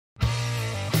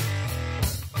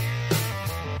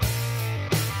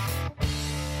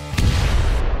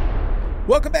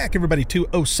Welcome back, everybody, to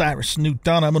Osiris New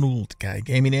Dawn. I'm an old guy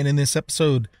gaming, and in this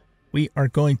episode, we are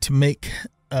going to make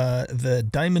the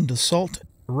Diamond Assault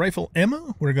Rifle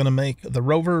ammo. We're going to make the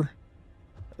Rover,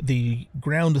 the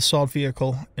Ground Assault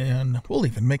Vehicle, and we'll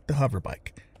even make the Hover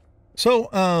Bike. So,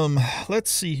 let's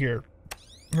see here.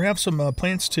 We have some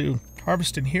plants to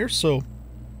harvest in here, so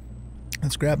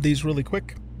let's grab these really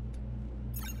quick.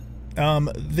 I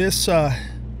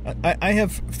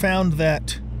have found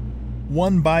that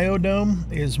one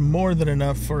biodome is more than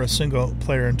enough for a single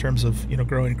player in terms of, you know,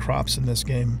 growing crops in this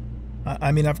game.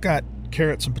 I mean, I've got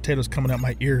carrots and potatoes coming out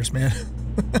my ears, man.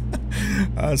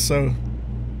 So,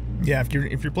 yeah,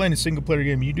 if you're playing a single player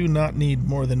game, you do not need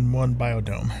more than one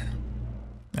biodome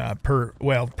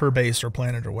per base or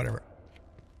planet or whatever.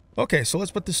 Okay, so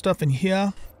let's put this stuff in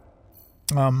here.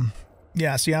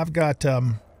 Yeah, see, I've got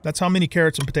that's how many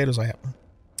carrots and potatoes I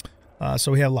have.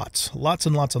 So we have lots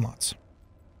and lots.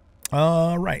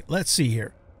 All right, let's see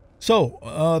here. So,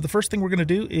 the first thing we're going to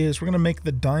do is we're going to make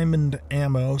the diamond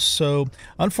ammo. So,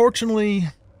 unfortunately,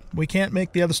 we can't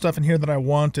make the other stuff in here that I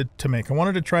wanted to make. I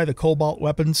wanted to try the cobalt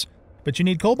weapons, but you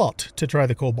need cobalt to try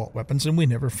the cobalt weapons, and we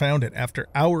never found it after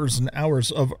hours and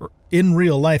hours of, in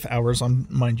real life hours, on,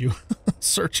 mind you,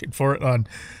 searching for it on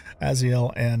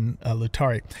Aziel and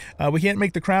Lutari. We can't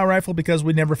make the Crow Rifle because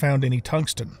we never found any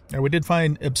tungsten. We did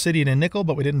find obsidian and nickel,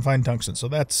 but we didn't find tungsten, so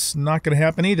that's not going to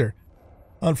happen either,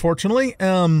 unfortunately.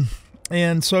 And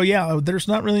so, yeah, there's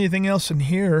not really anything else in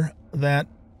here that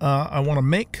I want to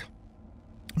make,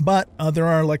 but there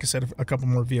are, like I said, a couple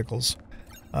more vehicles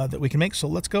that we can make, so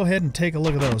let's go ahead and take a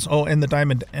look at those. Oh, and the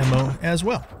diamond ammo as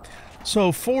well.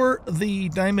 So for the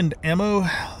diamond ammo,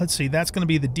 let's see, that's going to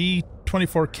be the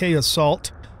D24K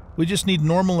Assault. We just need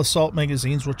normal assault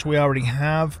magazines, which we already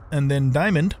have, and then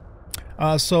diamond.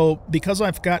 So because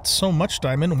I've got so much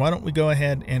diamond, why don't we go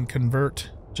ahead and convert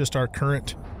just our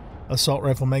current assault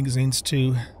rifle magazines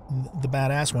to the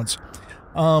badass ones.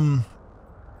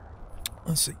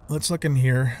 Let's see. Let's look in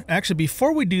here. Actually,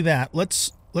 before we do that,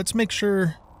 let's make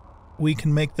sure we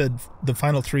can make the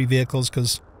final three vehicles,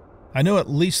 because I know at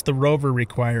least the Rover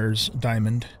requires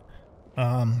diamond.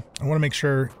 I want to make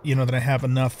sure, you know, that I have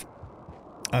enough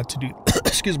to do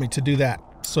excuse me, to do that.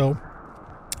 So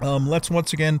let's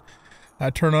once again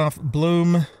turn off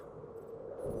bloom.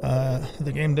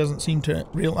 The game doesn't seem to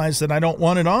realize that I don't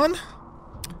want it on.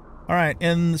 All right,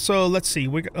 and so let's see.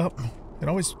 It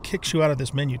always kicks you out of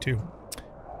this menu too.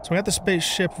 So we got the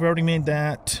spaceship. We've already made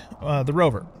that. The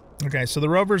Rover. Okay, so the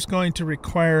Rover is going to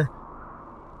require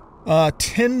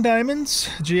 10 diamonds.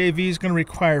 GAV is going to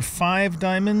require 5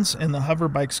 diamonds, and the hover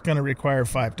bike's going to require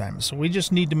 5 diamonds. So we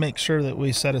just need to make sure that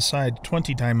we set aside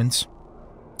 20 diamonds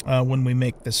when we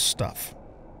make this stuff.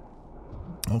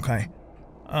 Okay.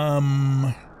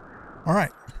 All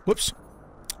right. Whoops.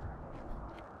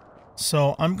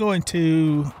 So I'm going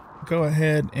to go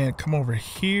ahead and come over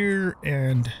here,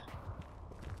 and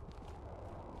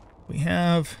we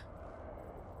have.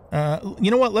 You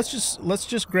know what? Let's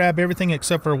just grab everything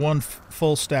except for one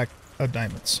full stack of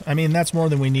diamonds. I mean, that's more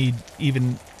than we need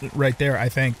even right there, I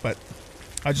think. But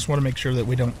I just want to make sure that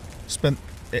we don't spend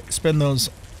those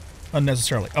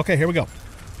unnecessarily. Okay, here we go.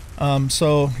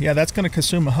 So yeah, that's going to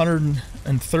consume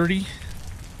 130.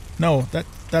 No,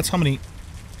 that's how many.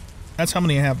 That's how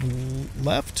many I have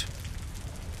left.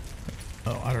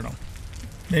 Oh, I don't know.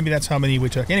 Maybe that's how many we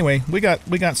took. Anyway, we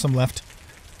got some left.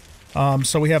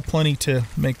 So we have plenty to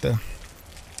make the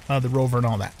Rover and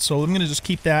all that. So I'm going to just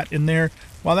keep that in there.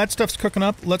 While that stuff's cooking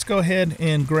up, let's go ahead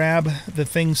and grab the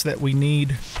things that we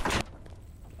need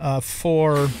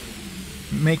for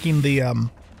making the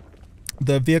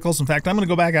vehicles. In fact, I'm going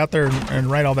to go back out there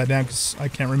and write all that down because I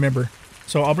can't remember.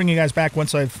 So I'll bring you guys back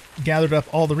once I've gathered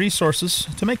up all the resources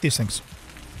to make these things.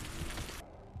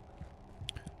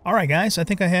 All right, guys, I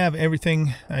think I have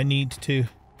everything I need to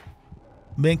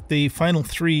make the final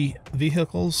 3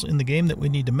 vehicles in the game that we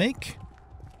need to make.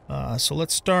 So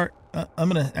let's start. I'm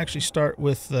going to actually start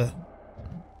with the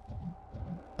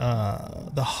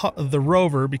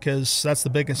Rover, because that's the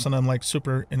biggest, and I'm like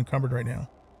super encumbered right now.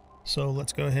 So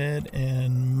let's go ahead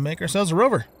and make ourselves a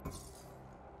Rover.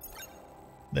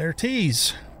 There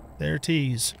tease. There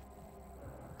tease.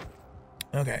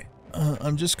 Okay.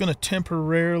 I'm just going to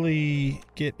temporarily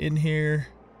get in here.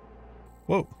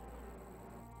 Whoa.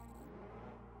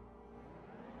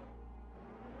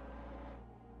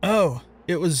 Oh,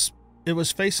 it was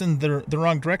facing the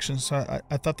wrong direction, so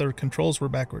I thought the controls were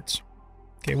backwards.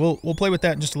 Okay, we'll play with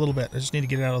that in just a little bit. I just need to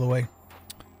get it out of the way.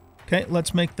 Okay,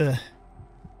 let's make the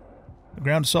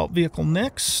ground assault vehicle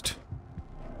next.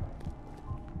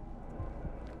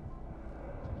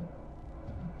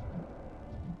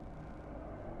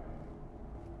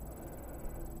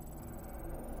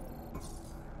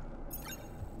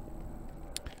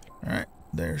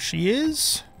 There she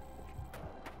is.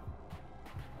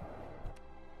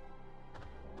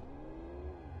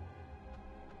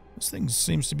 This thing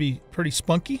seems to be pretty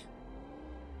spunky.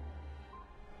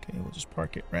 Okay, we'll just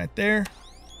park it right there.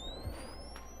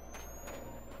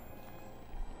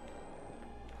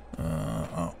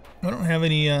 Oh, I don't have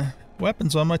any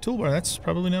weapons on my toolbar. That's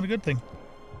probably not a good thing.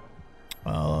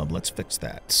 Let's fix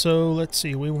that. So let's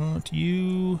see. We want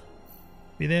you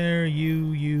be there,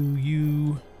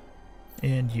 you,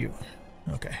 and you.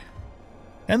 Okay.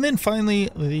 And then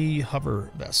finally the hover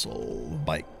vessel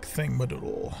bike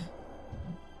thingamadoodle.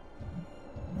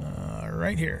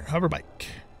 Right here, hover bike.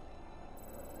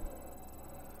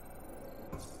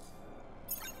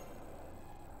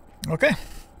 Okay,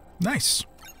 nice.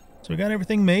 So we got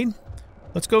everything made.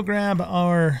 Let's go grab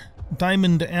our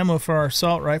diamond ammo for our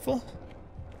assault rifle.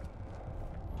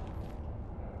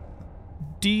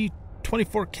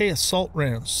 D24K assault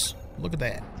rounds. Look at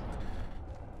that.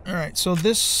 Alright, so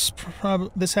this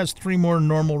has 3 more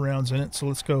normal rounds in it, so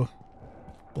let's go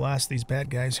blast these bad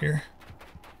guys here.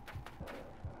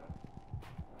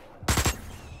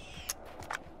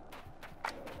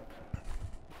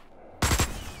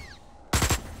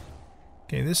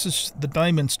 Okay, this is the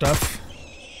diamond stuff.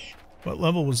 What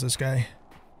level was this guy?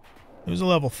 It was a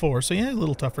level 4, so yeah, a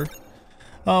little tougher.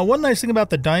 One nice thing about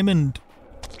the diamond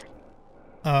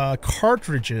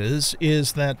cartridges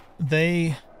is that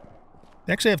they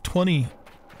actually have 20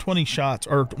 shots,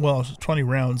 or, well, 20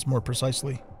 rounds more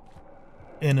precisely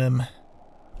in them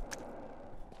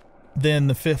than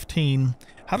the 15.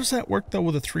 How does that work, though,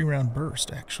 with a 3-round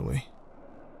burst, actually?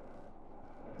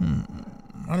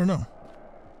 I don't know.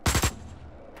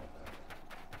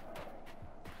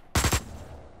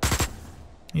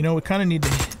 You know, we kind of need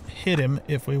to hit him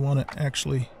if we want to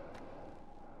actually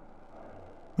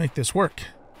make this work.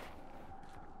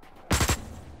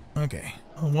 Okay.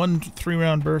 1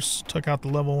 3-round burst took out the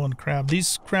level 1 crab.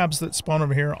 These crabs that spawn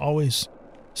over here always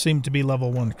seem to be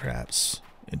level 1 crabs,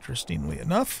 interestingly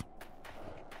enough.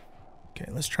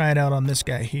 Okay, let's try it out on this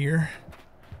guy here.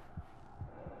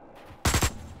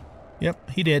 Yep,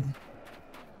 he did.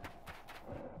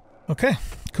 Okay,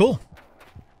 cool.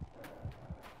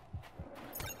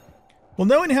 Well,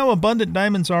 knowing how abundant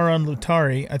diamonds are on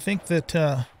Lutari, I think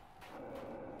that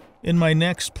in my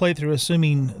next playthrough,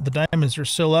 assuming the diamonds are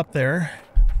still up there,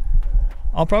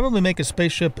 I'll probably make a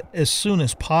spaceship as soon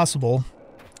as possible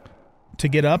to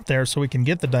get up there so we can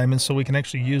get the diamonds, so we can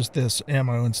actually use this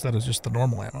ammo instead of just the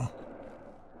normal ammo.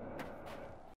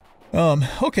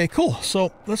 Okay, cool.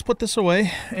 So let's put this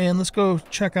away and let's go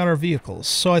check out our vehicles.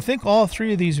 So I think all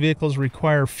 3 of these vehicles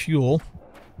require fuel,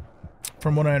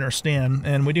 from what I understand,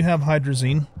 and we do have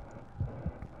hydrazine.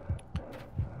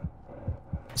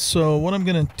 So what I'm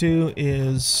going to do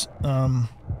is,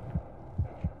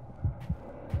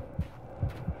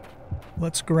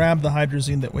 let's grab the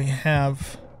hydrazine that we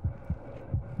have.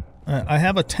 I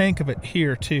have a tank of it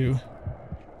here, too.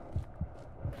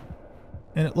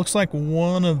 And it looks like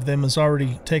one of them has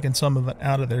already taken some of it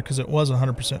out of there because it was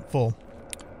 100% full.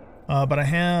 But I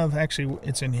have, actually,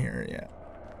 it's in here, yeah.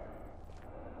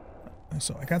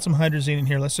 So I got some hydrazine in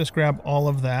here. Let's just grab all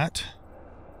of that.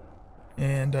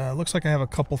 And looks like I have a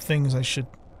couple things I should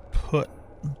put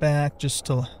back just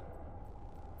to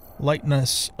lighten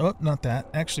us. Oh, not that.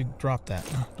 Actually, drop that.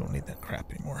 Oh, don't need that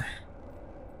crap anymore.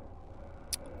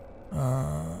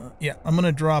 Yeah, I'm going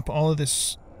to drop all of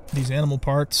these animal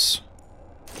parts.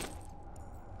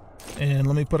 And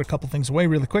let me put a couple things away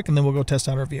really quick, and then we'll go test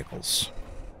out our vehicles.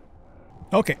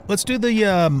 Okay, let's do the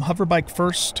hover bike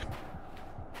first.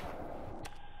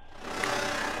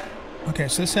 Okay,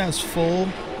 so this has full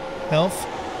health.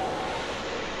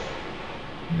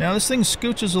 Now this thing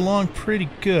scooches along pretty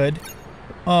good.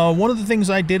 One of the things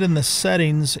I did in the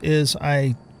settings is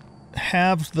I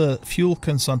halved the fuel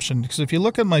consumption, because if you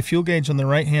look at my fuel gauge on the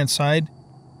right hand side,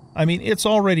 I mean, it's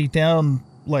already down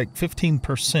like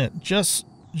 15% just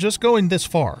going this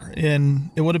far, and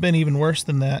it would have been even worse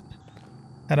than that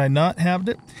had I not halved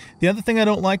it. The other thing I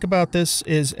don't like about this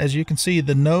is, as you can see,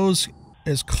 the nose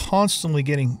is constantly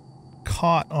getting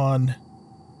caught on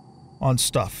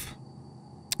stuff.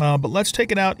 But let's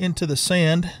take it out into the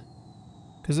sand,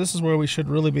 because this is where we should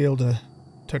really be able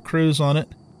to cruise on it.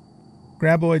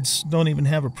 Graboids don't even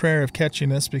have a prayer of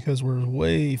catching us because we're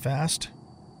way fast.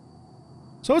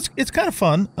 So it's kind of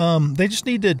fun. They just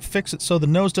need to fix it so the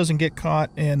nose doesn't get caught,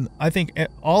 and I think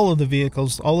all of the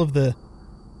vehicles, all of the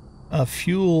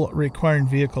fuel requiring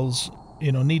vehicles,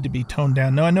 you know, need to be toned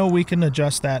down. Now I know we can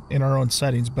adjust that in our own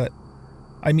settings, but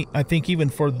I mean, I think even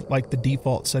for like the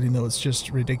default setting though, it's just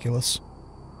ridiculous.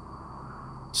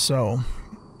 So,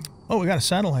 oh, we got a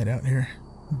satellite out here.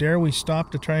 Dare we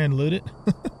stop to try and loot it?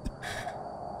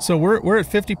 So we're at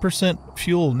 50%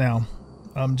 fuel now.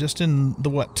 Just in the,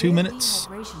 what, 2 minutes?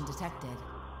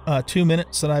 2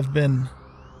 minutes that I've been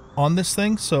on this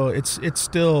thing, so it's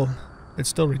still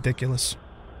ridiculous.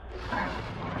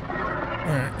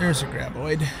 Alright, there's a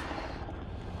graboid.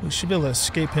 We should be able to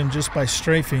escape him just by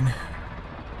strafing.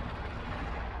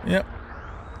 Yep.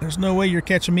 There's no way you're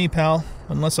catching me, pal,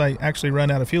 unless I actually run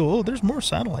out of fuel. Oh, there's more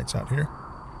satellites out here.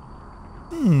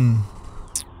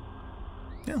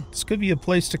 Yeah, this could be a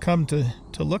place to come to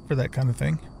look for that kind of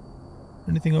thing.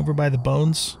 Anything over by the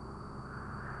bones?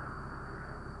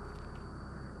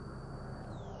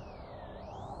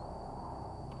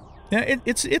 Yeah,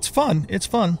 it's fun. It's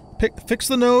fun. Fix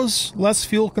the nose, less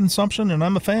fuel consumption, and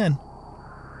I'm a fan.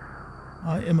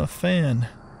 I am a fan.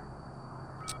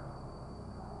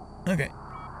 Okay.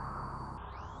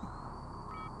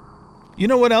 You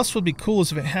know what else would be cool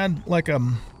is if it had like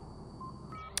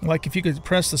if you could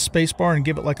press the space bar and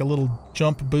give it like a little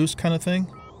jump boost kind of thing.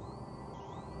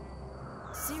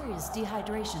 Serious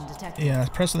dehydration detected. Yeah,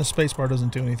 pressing the space bar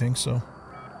doesn't do anything, so.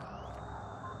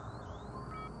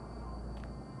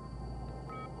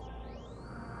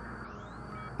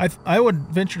 I would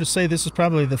venture to say this is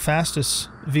probably the fastest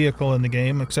vehicle in the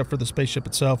game, except for the spaceship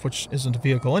itself, which isn't a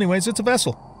vehicle. Anyways, it's a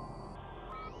vessel.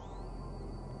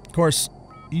 Of course,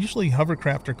 usually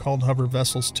hovercraft are called hover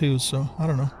vessels too, so I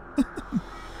don't know.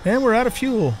 And we're out of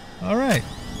fuel. All right.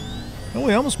 Oh,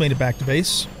 we almost made it back to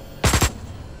base.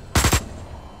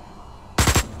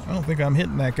 I don't think I'm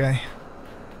hitting that guy.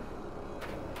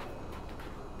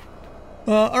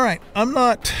 All right. I'm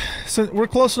not... So we're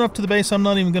close enough to the base, I'm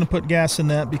not even going to put gas in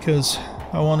that because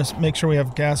I want to make sure we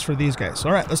have gas for these guys.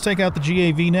 All right, let's take out the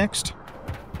GAV next.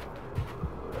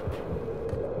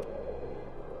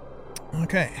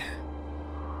 Okay.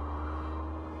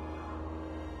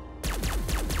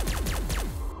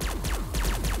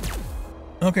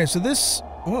 Okay, so this...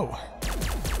 Whoa.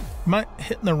 Am I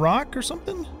hitting the rock or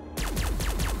something?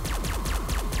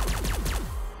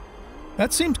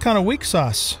 That seems kind of weak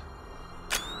sauce.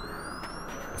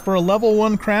 For a level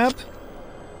 1 crab?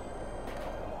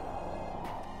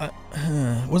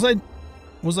 Was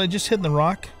I just hitting the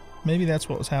rock? Maybe that's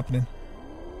what was happening.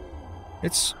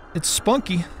 It's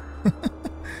spunky.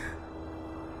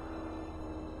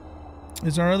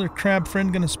 Is our other crab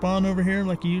friend gonna spawn over here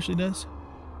like he usually does?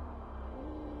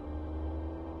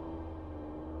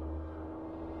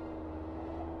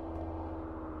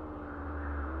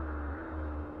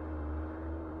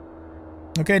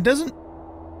 Okay, it doesn't...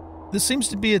 This seems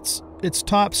to be its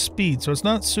top speed, so it's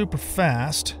not super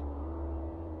fast.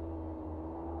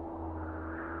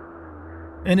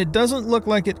 And it doesn't look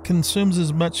like it consumes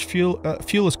as much fuel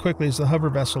as quickly as the hover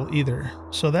vessel either.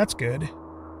 So that's good.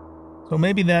 So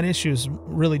maybe that issue is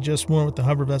really just more with the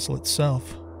hover vessel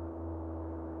itself.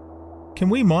 Can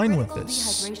we mine with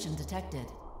this? Dehydration detected.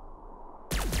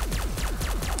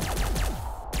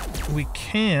 We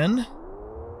can.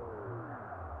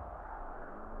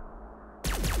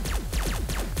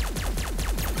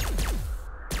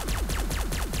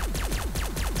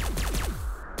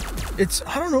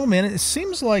 I don't know, man. It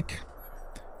seems like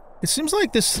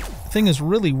this thing is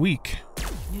really weak.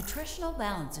 Nutritional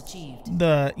balance achieved.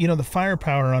 The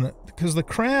firepower on it, because the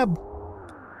crab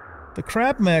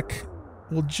mech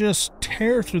will just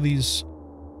tear through these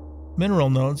mineral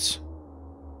nodes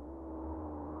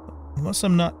unless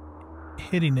I'm not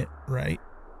hitting it right.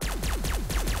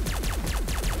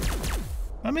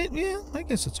 I mean, yeah, I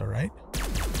guess it's all right.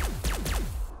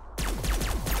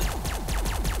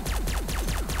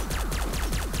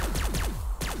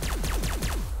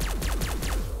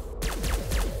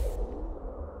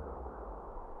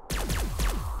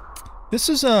 This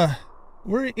is are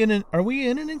we in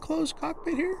an enclosed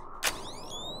cockpit here?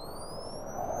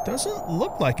 Doesn't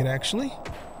look like it, actually.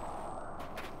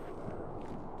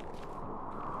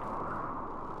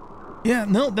 Yeah,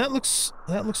 no, that looks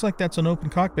like that's an open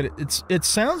cockpit. It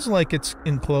sounds like it's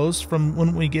enclosed from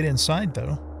when we get inside,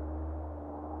 though.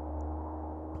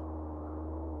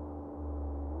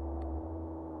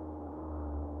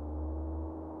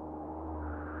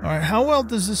 All right, how well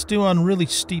does this do on really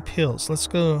steep hills? Let's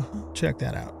go check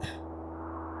that out.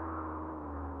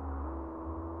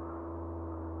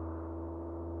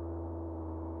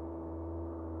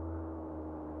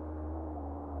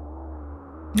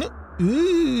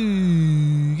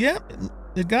 Ooh, yeah,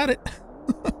 it got it.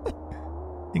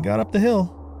 It got up the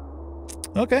hill.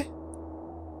 Okay.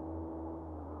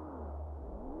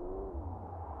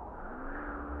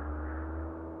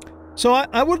 So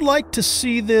I would like to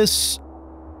see this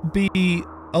be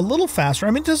a little faster. I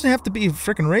mean, it doesn't have to be a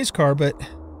freaking race car, but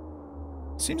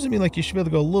Seems to me like you should be able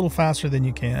to go a little faster than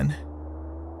you can.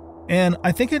 And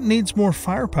I think it needs more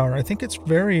firepower. I think it's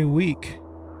very weak,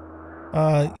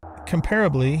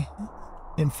 comparably,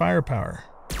 in firepower.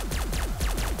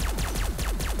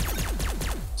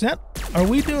 Is that... Are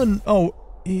we doing... Oh,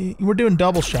 we're doing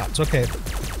double shots. Okay.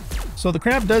 So the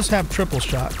crab does have triple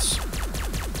shots.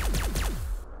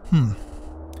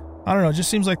 I don't know. It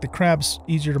just seems like the crab's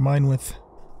easier to mine with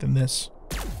than this.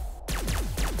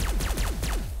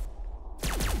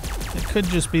 It could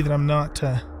just be that I'm not,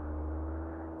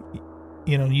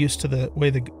 you know, used to the way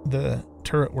the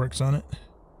turret works on it.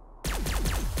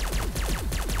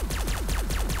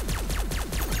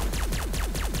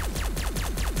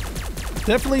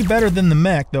 Definitely better than the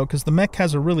mech, though, because the mech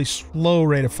has a really slow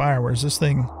rate of fire, whereas this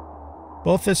thing,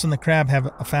 both this and the crab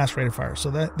have a fast rate of fire, so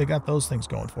that they got those things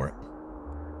going for it.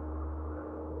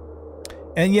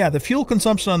 And yeah, the fuel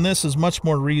consumption on this is much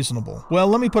more reasonable. Well,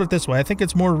 let me put it this way. I think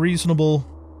it's more reasonable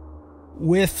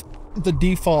with the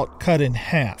default cut in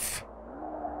half.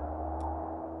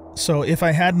 So if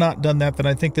I had not done that, then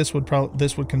I think this would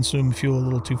consume fuel a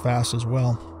little too fast as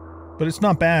well. But it's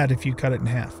not bad if you cut it in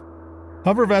half.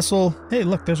 Hover vessel, hey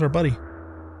look, there's our buddy.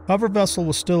 Hover vessel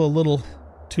was still a little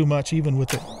too much even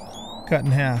with it cut in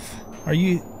half. Are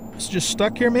you just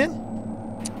stuck here, man?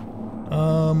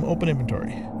 Open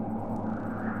inventory.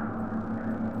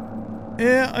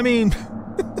 Yeah, I mean,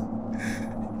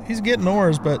 he's getting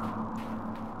ores, but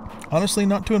honestly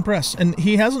not too impressed. And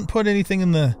he hasn't put anything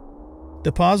in the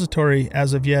depository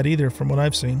as of yet either, from what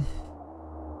I've seen.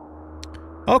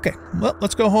 Okay, well,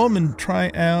 let's go home and try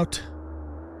out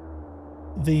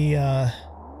the,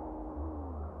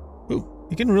 ooh,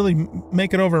 he can really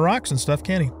make it over rocks and stuff,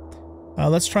 can't he?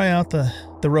 Let's try out the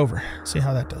rover, see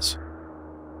how that does.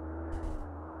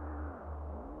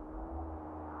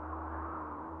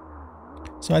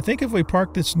 So I think if we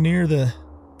park this near the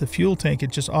fuel tank,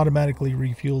 it just automatically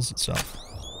refuels itself.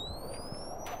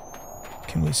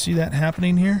 Can we see that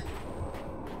happening here?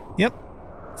 Yep.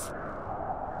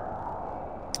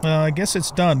 I guess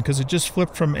it's done because it just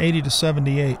flipped from 80 to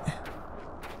 78.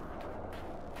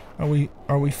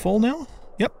 Are we full now?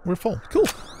 Yep, we're full. Cool.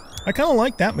 I kind of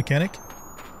like that mechanic.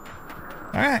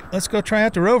 All right, let's go try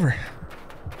out the rover.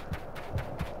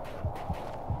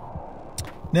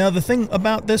 Now the thing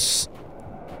about this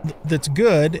that's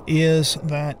good is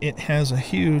that it has a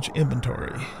huge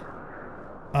inventory.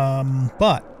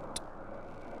 But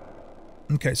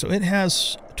okay, so it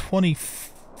has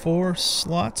 24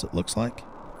 slots, it looks like.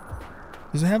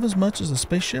 Does it have as much as a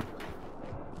spaceship?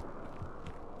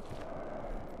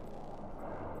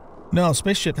 No,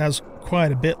 spaceship has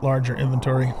quite a bit larger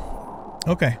inventory.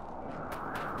 Okay.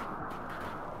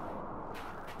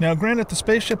 Now, granted, the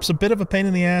spaceship's a bit of a pain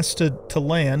in the ass to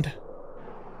land.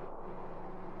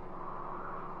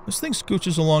 This thing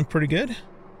scooches along pretty good.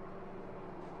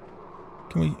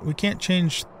 We can't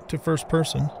change to first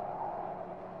person.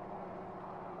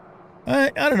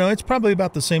 I don't know, it's probably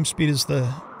about the same speed as the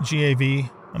GAV,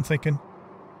 I'm thinking.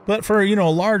 But for, you know, a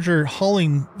larger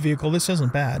hauling vehicle, this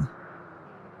isn't bad.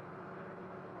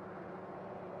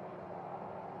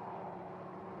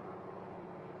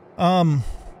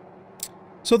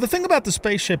 So the thing about the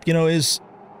spaceship, you know, is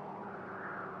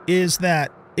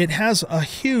that it has a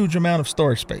huge amount of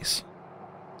storage space.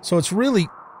 So it's really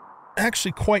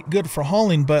actually quite good for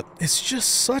hauling, but it's just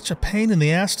such a pain in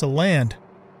the ass to land.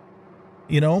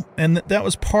 You know, and that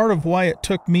was part of why it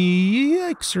took me...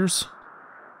 Yikesers.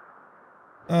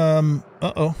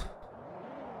 Uh-oh.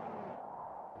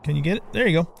 Can you get it? There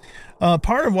you go.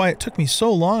 Part of why it took me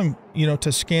so long, you know,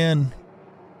 to scan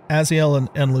Aziel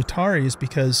and Lutari is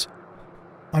because,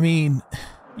 I mean,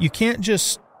 you can't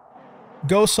just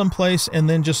go someplace and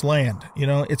then just land. You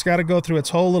know, it's got to go through its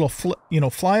whole little,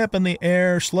 fly up in the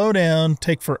air, slow down,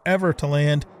 take forever to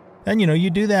land. And, you know, you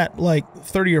do that like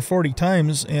 30 or 40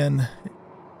 times and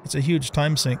it's a huge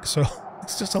time sink. So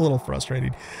it's just a little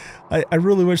frustrating. I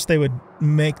really wish they would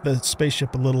make the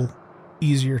spaceship a little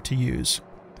easier to use.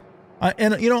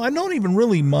 And, you know, I don't even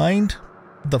really mind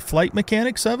the flight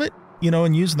mechanics of it, you know,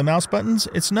 and using the mouse buttons.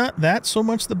 It's not that so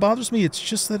much that bothers me. It's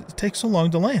just that it takes so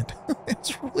long to land.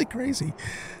 It's really crazy.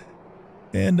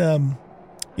 And,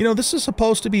 you know, this is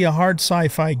supposed to be a hard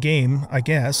sci-fi game, I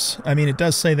guess. I mean, it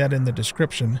does say that in the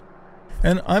description.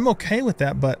 And I'm okay with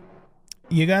that, but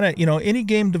you gotta, you know, any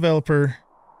game developer,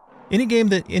 any game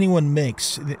that anyone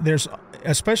makes, there's,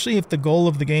 especially if the goal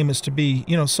of the game is to be,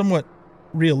 you know, somewhat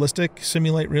realistic,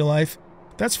 simulate real life,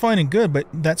 that's fine and good, but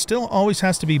that still always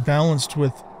has to be balanced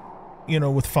with, you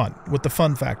know, with fun, with the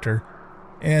fun factor.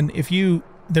 And if you,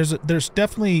 there's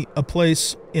definitely a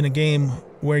place in a game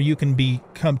where you can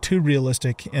become too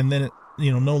realistic and then it,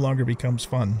 you know, no longer becomes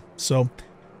fun. So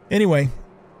Anyway,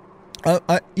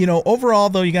 you know, overall,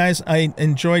 though, you guys, I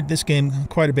enjoyed this game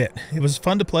quite a bit. It was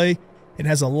fun to play. It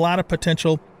has a lot of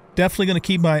potential. Definitely going to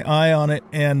keep my eye on it.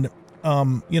 And,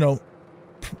 you know,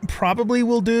 probably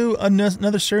will do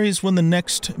another series when the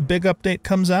next big update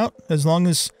comes out, as long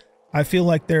as I feel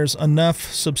like there's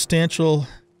enough substantial,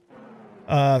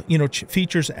 you know,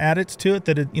 features added to it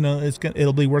that it, you know,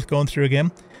 it'll be worth going through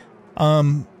again.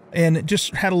 And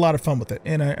just had a lot of fun with it,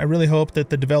 and I really hope that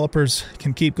the developers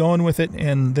can keep going with it,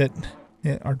 and that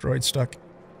our droid's stuck,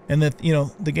 and that, you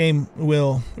know, the game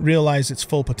will realize its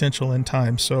full potential in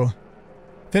time. So,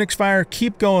 Phoenix Fire,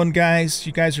 keep going, guys.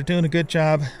 You guys are doing a good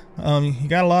job. You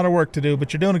got a lot of work to do,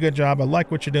 but you're doing a good job. I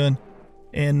like what you're doing,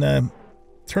 and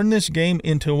turn this game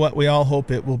into what we all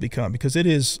hope it will become, because it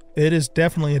is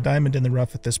definitely a diamond in the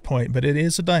rough at this point, but it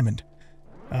is a diamond.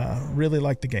 Really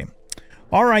like the game.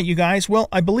 All right, you guys. Well,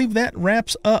 I believe that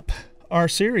wraps up our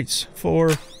series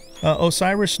for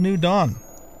Osiris New Dawn.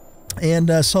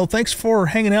 And so thanks for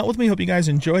hanging out with me. Hope you guys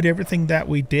enjoyed everything that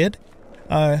we did.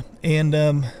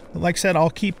 And like I said, I'll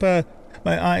keep my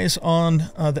eyes on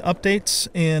the updates.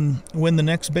 And when the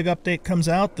next big update comes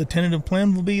out, the tentative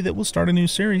plan will be that we'll start a new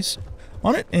series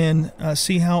on it and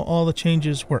see how all the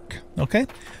changes work. Okay?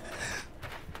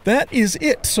 That is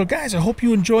it. So, guys, I hope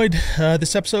you enjoyed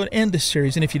this episode and this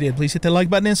series. And if you did, please hit that like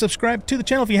button and subscribe to the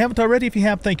channel if you haven't already. If you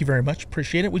have, thank you very much.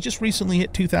 Appreciate it. We just recently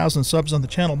hit 2,000 subs on the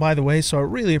channel, by the way, so I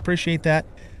really appreciate that.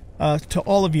 To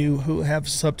all of you who have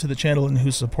subbed to the channel and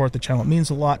who support the channel, it means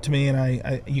a lot to me,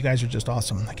 and you guys are just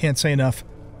awesome. I can't say enough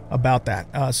about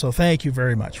that. So thank you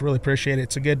very much. Really appreciate it.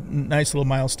 It's a good, nice little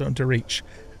milestone to reach.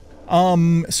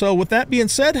 So with that being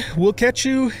said, we'll catch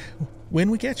you when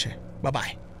we catch you.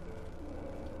 Bye-bye.